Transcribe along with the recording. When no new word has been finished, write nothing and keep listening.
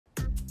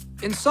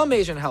In some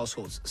Asian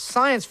households,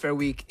 Science Fair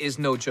Week is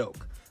no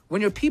joke.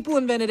 When your people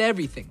invented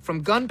everything,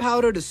 from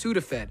gunpowder to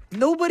Sudafed,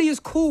 nobody is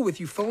cool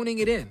with you phoning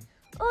it in.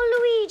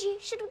 Oh, Luigi,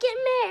 should we get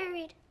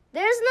married?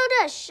 There's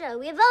no rush, show.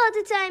 We have all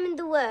the time in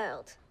the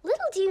world. Little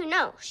do you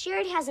know, she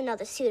already has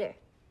another suitor.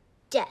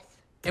 Death.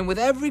 And with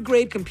every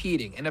grade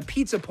competing and a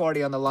pizza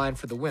party on the line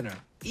for the winner,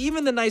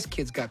 even the nice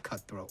kids got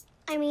cutthroat.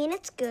 I mean,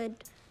 it's good,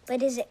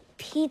 but is it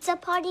pizza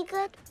party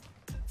good?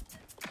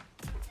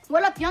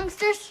 What up,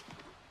 youngsters?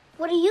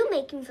 What are you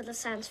making for the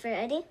science fair,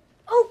 Eddie?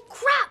 Oh,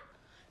 crap!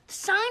 The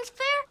science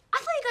fair? I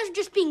thought you guys were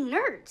just being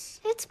nerds.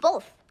 It's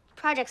both.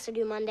 Projects are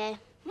due Monday.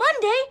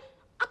 Monday?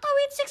 I thought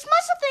we had 6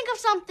 months to think of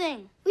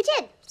something. We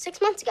did,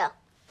 6 months ago.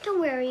 Don't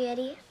worry,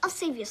 Eddie. I'll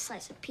save you a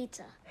slice of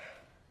pizza.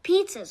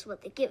 Pizza's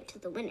what they give to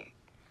the winner.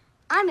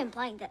 I'm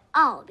implying that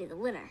I'll be the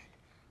winner.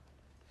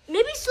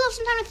 Maybe you still have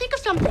some time to think of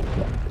something.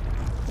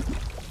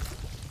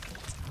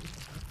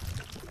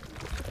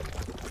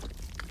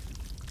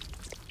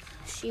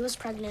 She was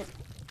pregnant.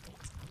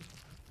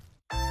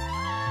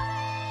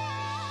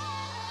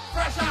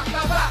 Fresh off the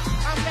box,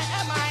 I'm the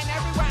Emery, and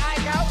everywhere I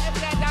go, if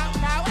you don't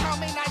know,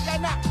 homie, now you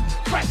know.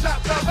 Fresh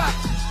off the box,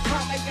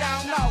 homie, you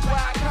don't know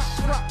where I come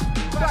from,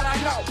 but I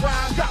know where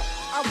I go.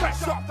 I'm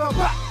fresh off the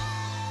box.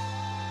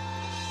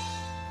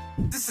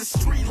 This is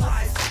street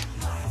life.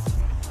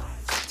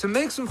 To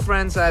make some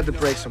friends, I had to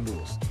break some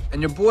rules,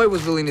 and your boy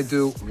was willing to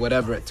do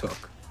whatever it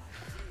took.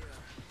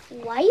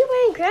 Why are you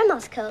wearing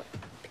Grandma's coat?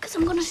 Because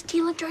I'm gonna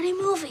steal a dirty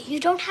movie. You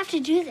don't have to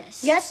do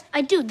this. Yes,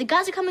 I do. The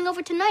guys are coming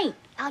over tonight.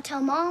 I'll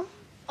tell Mom.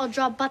 I'll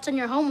draw butts on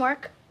your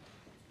homework.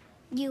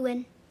 You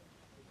win.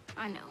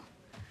 I know.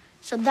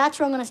 So that's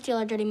where I'm gonna steal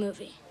a dirty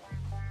movie.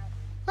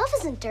 Love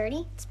isn't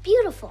dirty. It's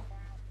beautiful.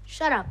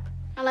 Shut up.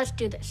 Now let's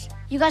do this.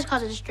 You guys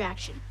cause a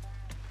distraction.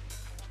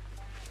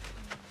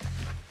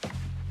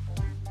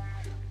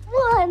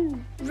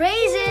 1.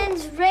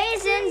 Raisins,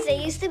 raisins,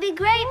 they used to be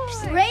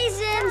grapes.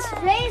 Raisins,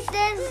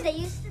 raisins, they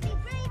used to be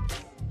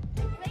grapes.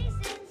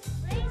 Raisins,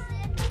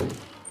 raisins.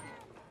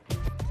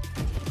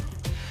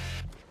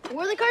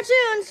 Whirly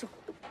cartoons.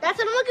 That's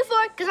what I'm looking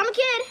for, because I'm a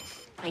kid.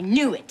 I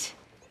knew it.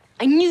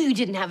 I knew you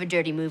didn't have a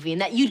dirty movie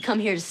and that you'd come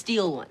here to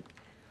steal one.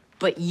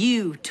 But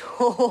you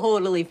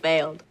totally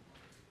failed.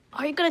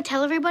 Are you gonna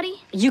tell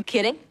everybody? Are you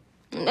kidding?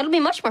 It'll be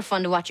much more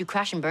fun to watch you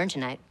crash and burn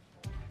tonight.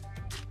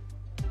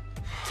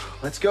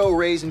 Let's go,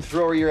 Raisin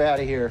Thrower, you're out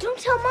of here. Don't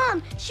tell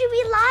Mom. She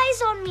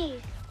relies on me.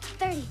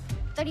 30,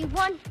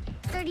 31,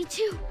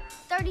 32,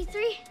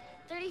 33,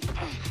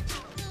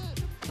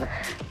 34.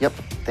 Yep,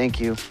 thank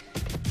you.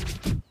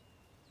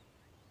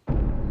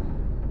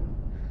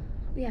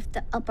 We have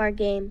to up our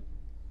game.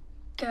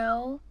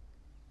 Go,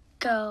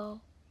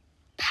 go,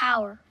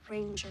 Power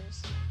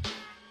Rangers.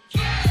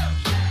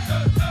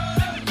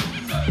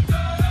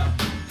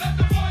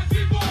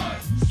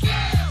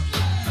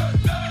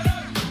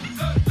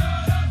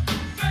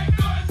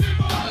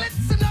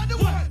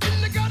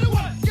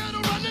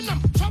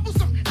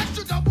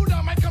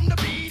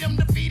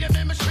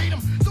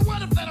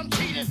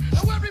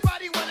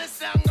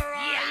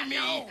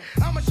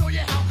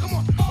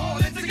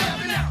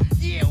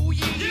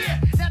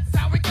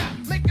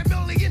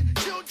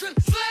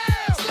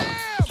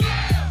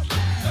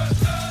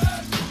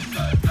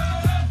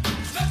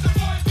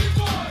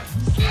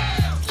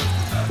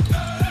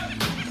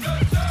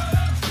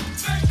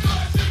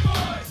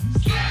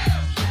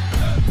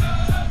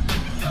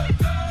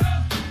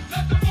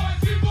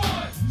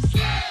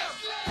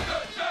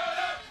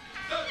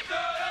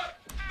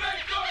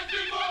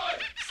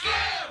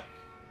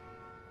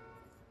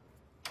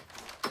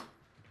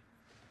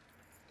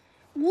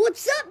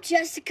 What's up,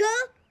 Jessica?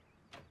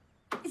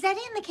 Is Eddie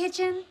in the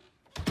kitchen?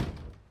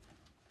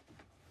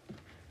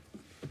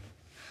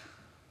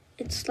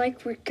 It's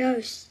like we're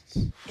ghosts.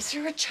 Is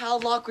there a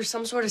child lock or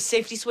some sort of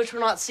safety switch we're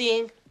not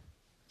seeing?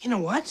 You know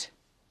what?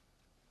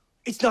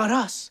 It's not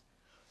us.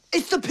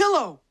 It's the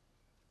pillow.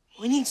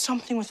 We need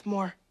something with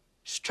more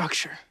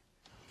structure.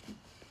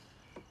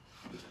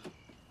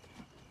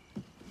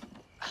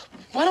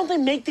 Why don't they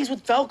make these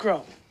with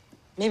Velcro?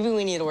 Maybe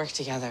we need to work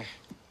together.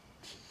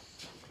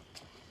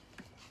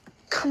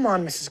 Come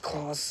on, Mrs.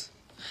 Claus.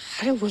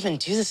 How do women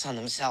do this on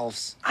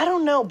themselves? I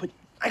don't know, but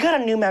I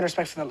got a new mad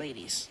respect for the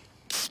ladies.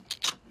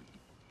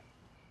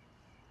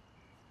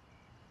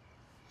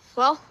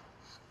 Well,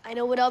 I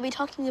know what I'll be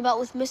talking about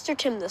with Mr.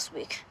 Tim this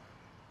week.